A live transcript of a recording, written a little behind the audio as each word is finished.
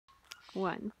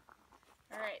1.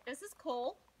 All right, this is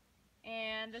Cole,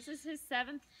 and this is his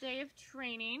 7th day of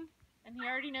training, and he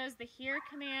already knows the here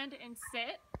command and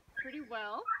sit pretty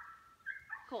well.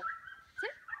 Cole,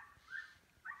 sit.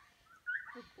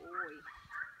 Good boy.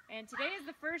 And today is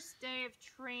the first day of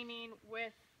training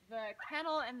with the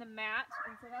kennel and the mat,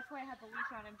 and so that's why I have the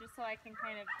leash on him, just so I can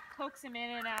kind of coax him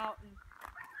in and out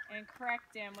and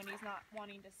correct him when he's not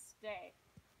wanting to stay.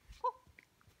 Cool.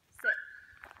 Sit.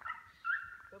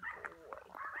 Good boy.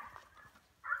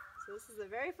 So this is the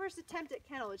very first attempt at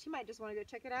kennel, which he might just want to go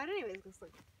check it out anyways.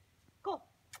 Cool.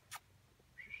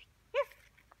 Here.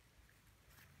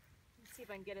 Let's see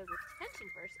if I can get his attention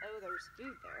first. Oh, there's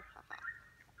food there. Haha.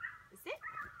 Sit.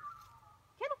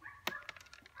 Kennel.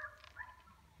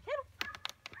 Kennel.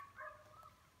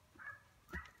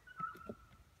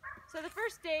 So the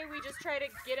first day we just try to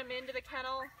get him into the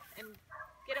kennel and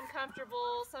get him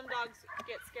comfortable. Some dogs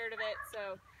get scared of it,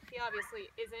 so he obviously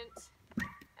isn't.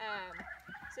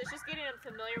 So it's just getting him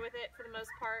familiar with it for the most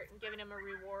part and giving him a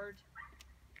reward.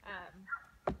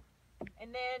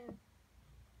 And then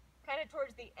kind of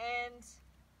towards the end,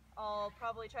 I'll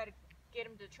probably try to get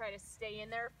him to try to stay in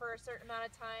there for a certain amount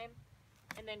of time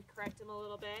and then correct him a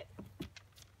little bit.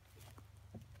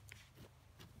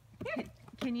 Here.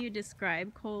 Can you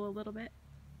describe Cole a little bit?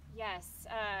 Yes,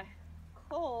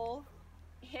 Cole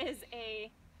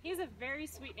he's a very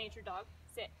sweet-natured dog.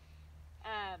 Sit.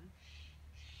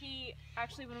 He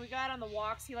actually, when we go out on the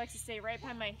walks, he likes to stay right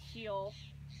behind my heel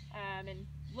and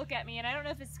look at me. And I don't know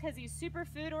if it's because he's super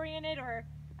food-oriented, or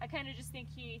I kind of just think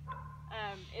he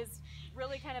is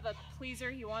really kind of a pleaser.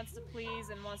 He wants to please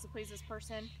and wants to please this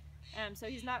person. So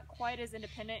he's not quite as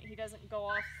independent. He doesn't go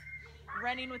off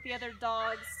running with the other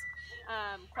dogs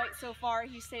quite so far.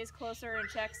 He stays closer and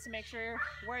checks to make sure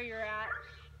where you're at,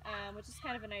 which is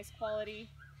kind of a nice quality.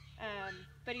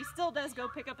 But he still does go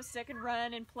pick up a stick and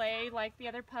run and play like the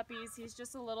other puppies. He's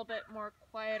just a little bit more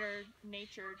quieter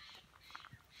natured.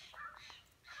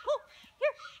 Cole,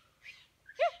 here,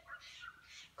 here.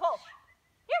 Cole,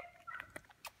 here.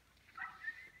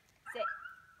 Sit.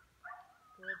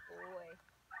 Good boy.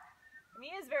 And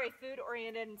he is very food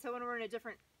oriented, and so when we're in a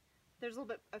different, there's a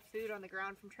little bit of food on the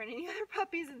ground from training the other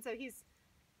puppies, and so he's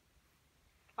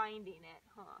finding it,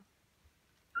 huh?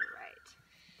 All right.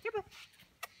 Here, bud.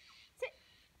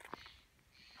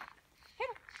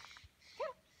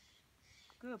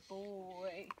 Good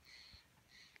boy.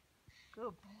 Good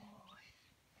boy.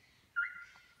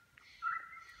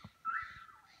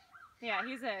 Yeah,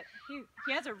 he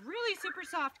has a really super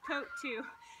soft coat too,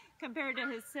 compared to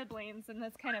his siblings, and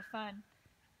that's kind of fun.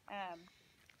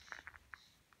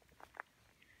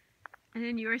 And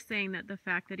then you were saying that the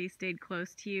fact that he stayed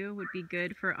close to you would be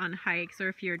good for on hikes or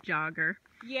if you're a jogger.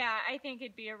 Yeah, I think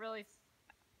it'd be a really,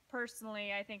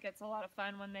 personally, I think it's a lot of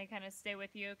fun when they kind of stay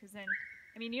with you, because then,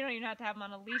 I mean, you don't even have to have him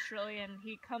on a leash really, and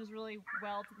he comes really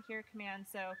well to the here command,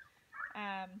 so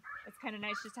it's kind of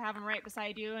nice just to have him right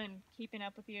beside you and keeping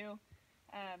up with you.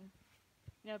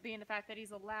 You know, being the fact that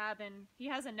he's a lab and he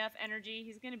has enough energy,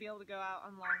 he's going to be able to go out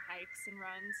on long hikes and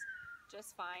runs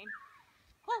just fine.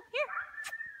 Oh, here!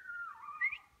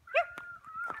 Here!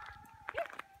 Here!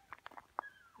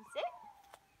 You sit?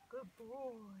 Good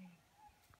boy.